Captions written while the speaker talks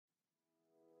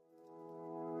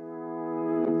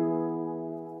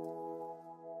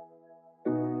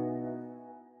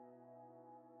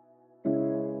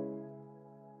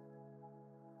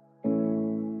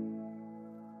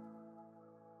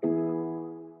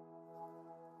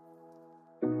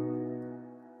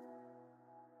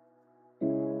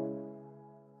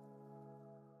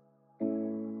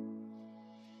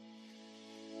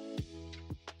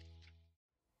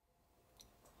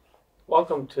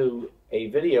Welcome to a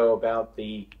video about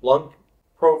the lung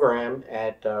program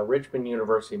at Richmond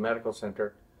University Medical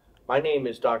Center. My name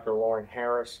is Dr. Lauren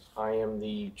Harris. I am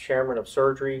the Chairman of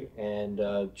Surgery and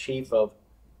Chief of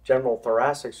General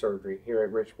Thoracic Surgery here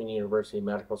at Richmond University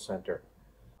Medical Center.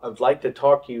 I would like to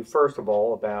talk to you first of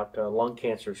all about lung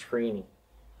cancer screening.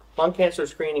 Lung cancer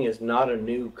screening is not a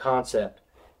new concept.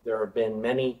 There have been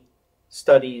many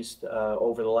studies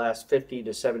over the last 50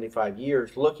 to 75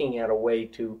 years looking at a way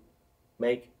to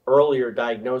make earlier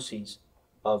diagnoses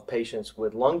of patients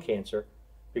with lung cancer,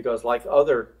 because like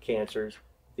other cancers,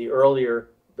 the earlier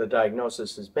the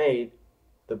diagnosis is made,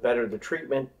 the better the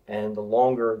treatment and the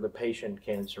longer the patient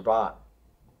can survive.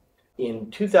 In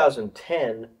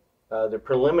 2010, the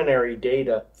preliminary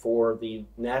data for the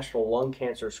National Lung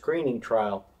Cancer Screening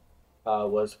Trial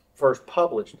was first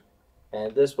published,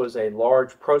 and this was a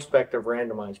large prospective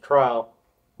randomized trial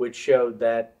which showed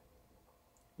that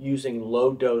using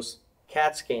low-dose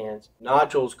CAT scans,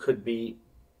 nodules could be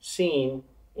seen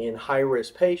in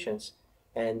high-risk patients,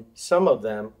 and some of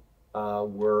them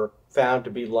were found to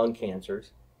be lung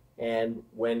cancers. And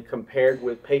when compared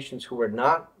with patients who were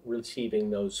not receiving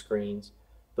those screens,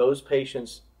 those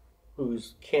patients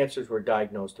whose cancers were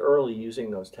diagnosed early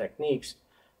using those techniques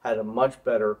had a much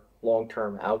better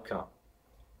long-term outcome.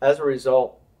 As a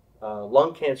result,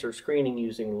 lung cancer screening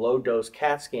using low-dose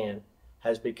CAT scan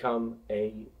has become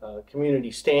a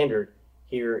community standard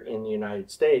here in the United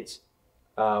States,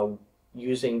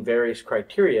 using various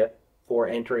criteria for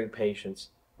entering patients,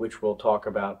 which we'll talk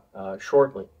about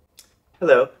shortly.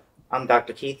 Hello, I'm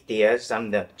Dr. Keith Diaz.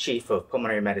 I'm the Chief of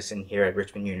Pulmonary Medicine here at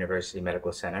Richmond University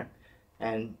Medical Center,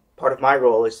 and part of my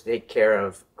role is to take care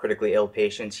of critically ill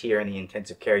patients here in the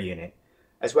intensive care unit,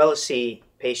 as well as see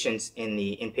patients in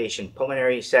the inpatient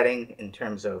pulmonary setting in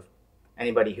terms of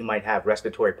anybody who might have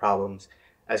respiratory problems,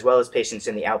 as well as patients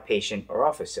in the outpatient or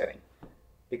office setting.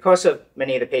 Because of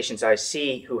many of the patients I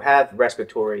see who have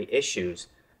respiratory issues,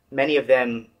 many of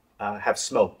them have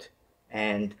smoked.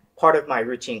 And part of my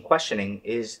routine questioning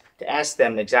is to ask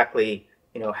them exactly,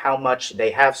 how much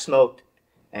they have smoked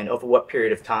and over what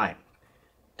period of time.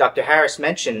 Dr. Harris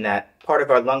mentioned that part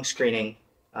of our lung screening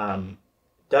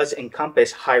does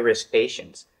encompass high-risk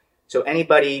patients. So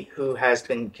anybody who has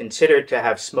been considered to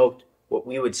have smoked what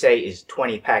we would say is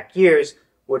 20 pack years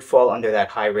would fall under that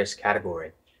high-risk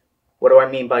category. What do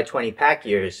I mean by 20 pack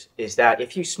years is that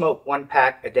if you smoke 1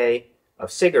 pack a day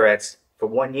of cigarettes for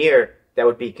 1 year, that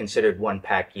would be considered 1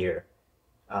 pack year.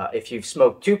 If you've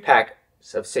smoked 2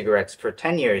 packs of cigarettes for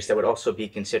 10 years, that would also be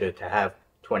considered to have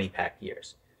 20 pack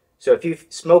years. So if you've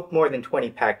smoked more than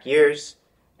 20 pack years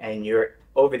and you're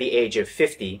over the age of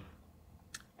 50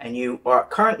 and you are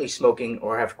currently smoking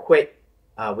or have quit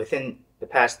within the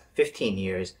past 15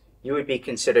 years, you would be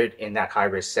considered in that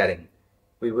high-risk setting.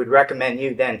 We would recommend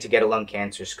you then to get a lung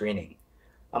cancer screening.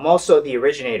 I'm also the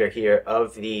originator here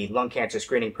of the lung cancer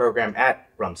screening program at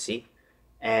RUMC,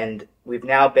 and we've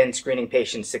now been screening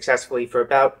patients successfully for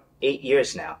about 8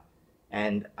 years now.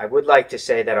 And I would like to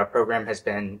say that our program has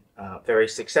been very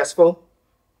successful,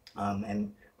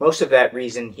 and most of that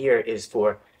reason here is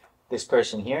for this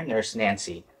person here, Nurse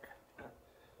Nancy.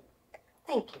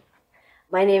 Thank you.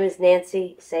 My name is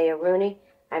Nancy Sayah-Rooney.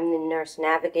 I'm the nurse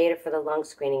navigator for the lung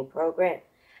screening program.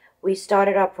 We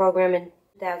started our program in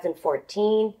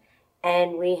 2014,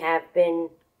 and we have been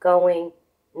going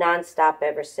nonstop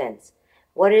ever since.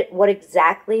 What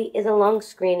exactly is a lung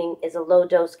screening is a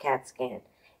low-dose CAT scan.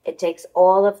 It takes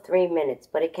all of 3 minutes,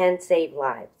 but it can save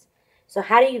lives. So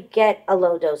how do you get a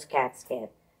low-dose CAT scan?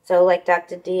 So like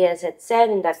Dr. Diaz had said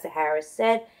and Dr. Harris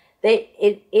said,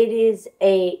 it is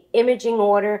an imaging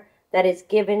order that is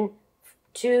given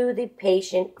to the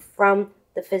patient from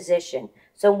the physician.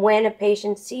 So when a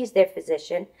patient sees their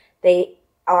physician, they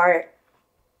are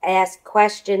asked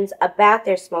questions about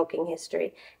their smoking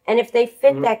history. And if they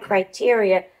fit that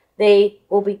criteria, they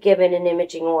will be given an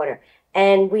imaging order.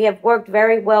 And we have worked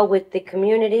very well with the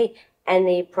community and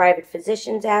the private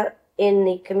physicians out in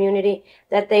the community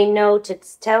that they know to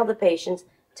tell the patients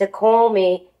to call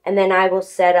me, and then I will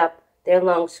set up their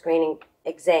lung screening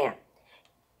exam.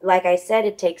 Like I said,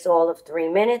 it takes all of 3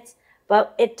 minutes,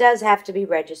 but it does have to be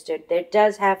registered. There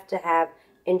does have to have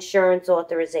insurance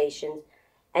authorizations.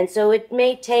 And so it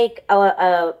may take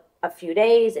a few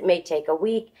days, it may take a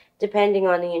week, depending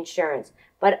on the insurance.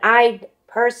 But I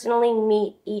personally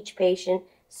meet each patient,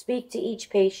 speak to each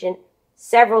patient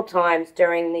several times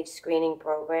during the screening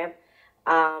program.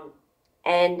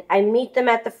 And I meet them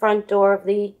at the front door of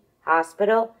the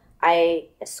hospital. I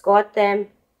escort them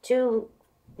to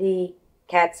the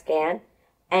CAT scan.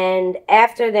 And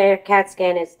after their CAT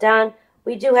scan is done,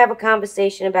 we do have a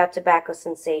conversation about tobacco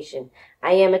cessation.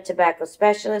 I am a tobacco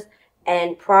specialist,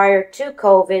 and prior to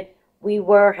COVID, we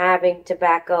were having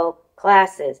tobacco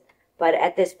classes. But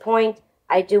at this point,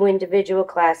 I do individual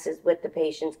classes with the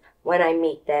patients when I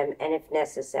meet them and if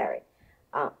necessary.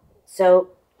 So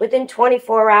within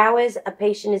 24 hours, a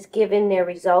patient is given their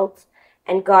results,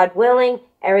 and God willing,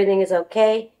 everything is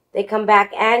okay. They come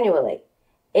back annually.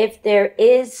 If there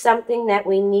is something that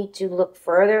we need to look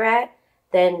further at,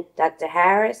 then Dr.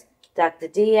 Harris, Dr.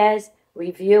 Diaz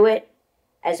review it,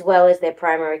 as well as their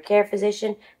primary care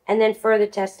physician, and then further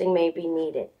testing may be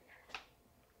needed.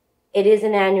 It is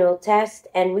an annual test,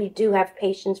 and we do have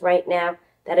patients right now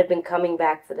that have been coming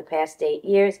back for the past 8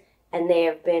 years, and they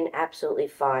have been absolutely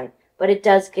fine. But it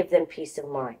does give them peace of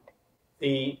mind.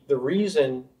 The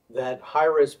reason that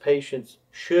high-risk patients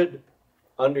should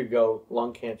undergo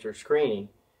lung cancer screening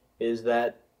is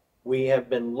that we have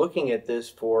been looking at this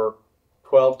for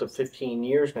 12 to 15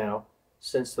 years now,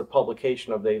 since the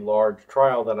publication of a large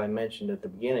trial that I mentioned at the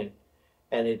beginning,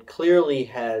 and it clearly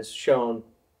has shown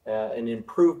an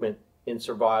improvement in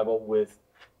survival with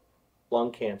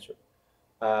lung cancer.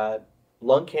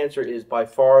 Lung cancer is by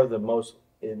far the most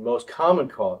common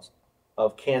cause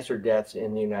of cancer deaths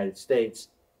in the United States,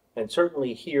 and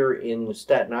certainly here in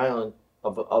Staten Island,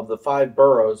 of the 5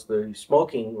 boroughs, the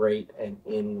smoking rate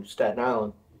in Staten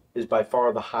Island is by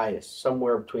far the highest,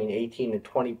 somewhere between 18 and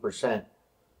 20%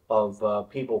 of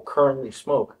people currently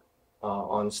smoke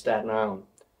on Staten Island.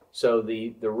 So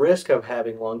the risk of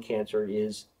having lung cancer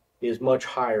is much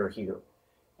higher here.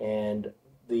 And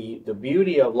the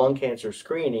beauty of lung cancer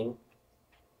screening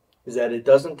is that it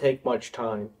doesn't take much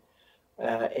time,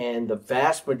 and the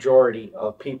vast majority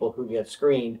of people who get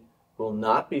screened will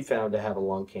not be found to have a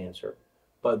lung cancer.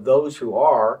 But those who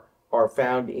are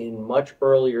found in much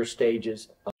earlier stages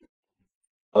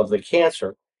of the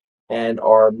cancer and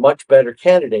are much better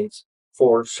candidates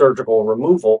for surgical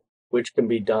removal, which can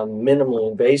be done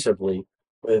minimally invasively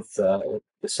with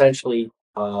essentially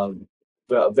a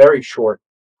very short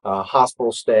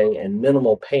hospital stay and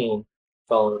minimal pain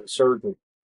following surgery.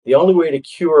 The only way to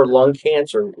cure lung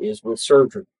cancer is with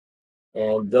surgery,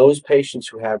 and those patients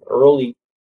who have early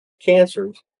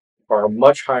cancers are a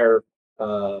much higher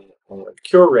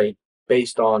cure rate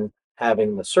based on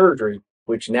having the surgery,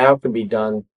 which now can be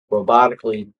done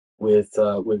robotically with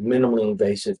minimally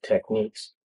invasive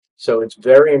techniques. So it's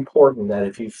very important that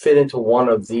if you fit into one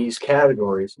of these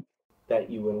categories, that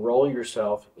you enroll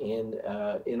yourself in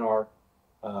our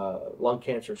lung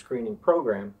cancer screening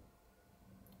program,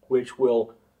 which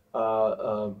will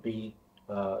be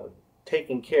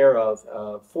taken care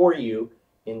of for you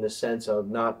in the sense of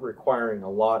not requiring a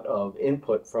lot of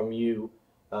input from you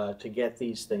to get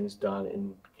these things done,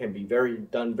 and can be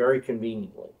done very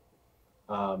conveniently.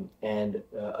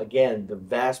 Again, the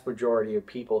vast majority of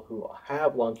people who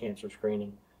have lung cancer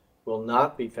screening will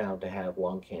not be found to have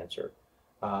lung cancer.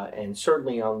 And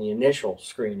certainly on the initial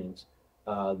screenings,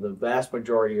 the vast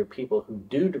majority of people who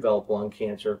do develop lung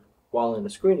cancer while in the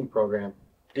screening program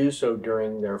do so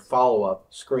during their follow-up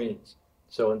screenings.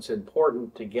 So it's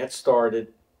important to get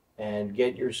started and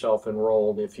get yourself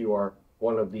enrolled if you are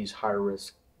one of these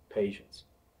high-risk patients.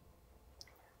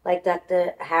 Like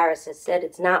Dr. Harris has said,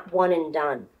 it's not one and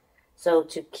done. So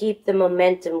to keep the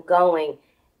momentum going,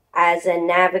 as a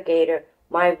navigator,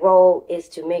 my role is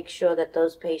to make sure that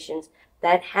those patients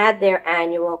that had their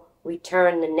annual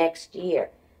return the next year.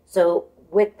 So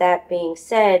with that being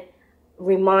said,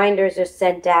 reminders are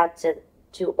sent out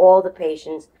to all the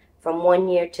patients from one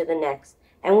year to the next.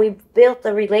 And we've built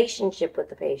a relationship with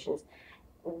the patients.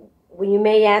 You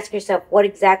may ask yourself, what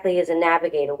exactly is a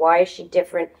navigator? Why is she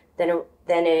different than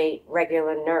a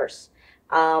regular nurse?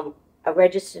 A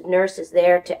registered nurse is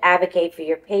there to advocate for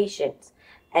your patients.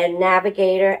 A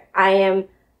navigator, I am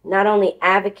not only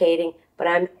advocating, but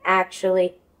I'm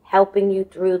actually helping you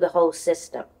through the whole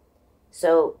system.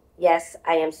 So yes,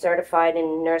 I am certified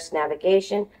in nurse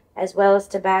navigation as well as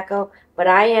tobacco, but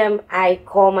I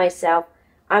call myself,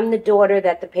 I'm the daughter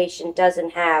that the patient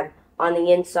doesn't have on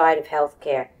the inside of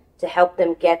healthcare to help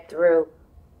them get through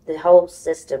the whole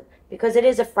system, because it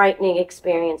is a frightening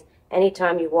experience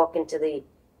anytime you walk into the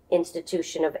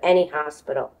institution of any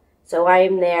hospital. So I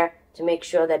am there to make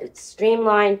sure that it's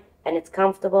streamlined and it's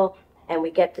comfortable and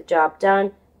we get the job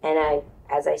done. And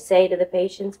as I say to the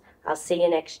patients, I'll see you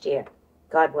next year,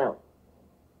 God willing.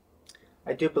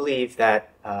 I do believe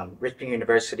that Richmond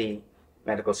University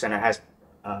Medical Center has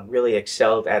really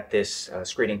excelled at this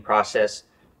screening process.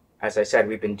 As I said,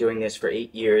 we've been doing this for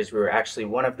 8 years. We were actually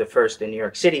one of the first in New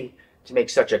York City to make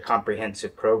such a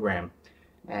comprehensive program.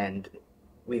 And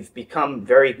we've become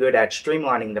very good at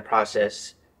streamlining the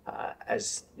process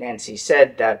As Nancy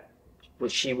said, that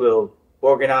she will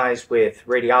organize with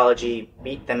radiology,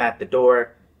 meet them at the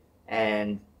door,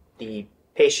 and the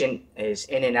patient is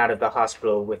in and out of the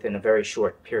hospital within a very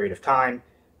short period of time.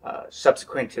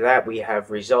 Subsequent to that, we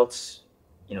have results,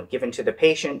 given to the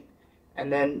patient,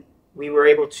 and then we were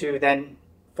able to then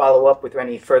follow up with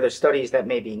any further studies that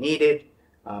may be needed,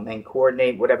 and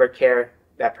coordinate whatever care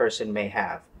that person may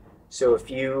have. So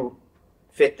if you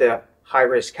fit the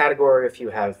high-risk category, if you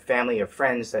have family or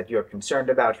friends that you're concerned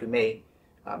about who may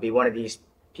be one of these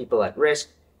people at risk,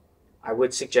 I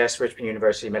would suggest Richmond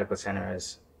University Medical Center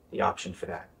as the option for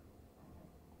that.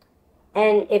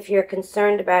 And if you're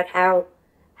concerned about how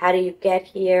do you get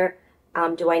here,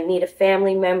 do I need a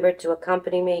family member to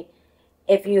accompany me?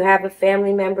 If you have a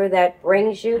family member that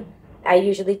brings you, I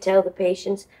usually tell the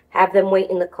patients, have them wait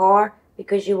in the car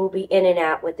because you will be in and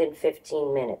out within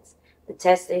 15 minutes. The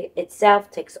test itself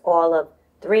takes all of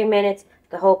 3 minutes.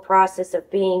 The whole process of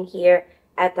being here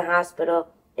at the hospital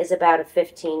is about a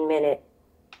 15-minute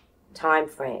time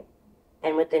frame.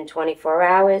 And within 24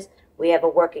 hours, we have a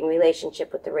working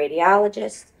relationship with the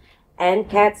radiologist. And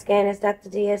CAT scan, as Dr.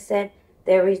 Diaz said,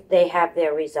 they have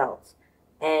their results.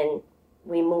 And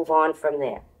we move on from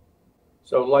there.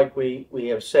 So like we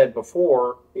have said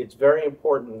before, it's very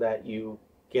important that you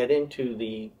get into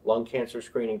the lung cancer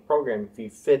screening program if you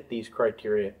fit these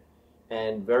criteria.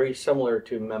 And very similar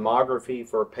to mammography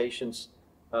for patients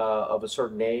of a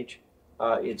certain age,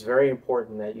 it's very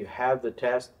important that you have the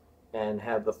test and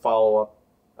have the follow-up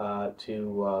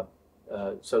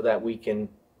so that we can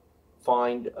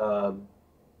find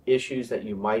issues that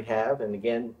you might have. And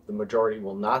again, the majority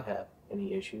will not have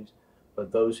any issues,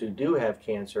 but those who do have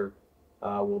cancer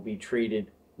will be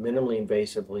treated minimally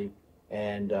invasively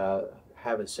and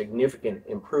have a significant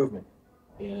improvement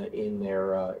in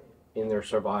their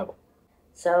survival.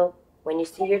 So when you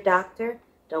see your doctor,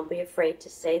 don't be afraid to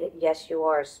say that yes, you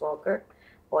are a smoker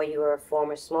or you are a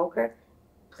former smoker.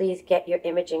 Please get your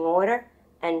imaging order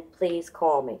and please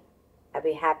call me. I'll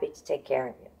be happy to take care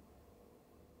of you.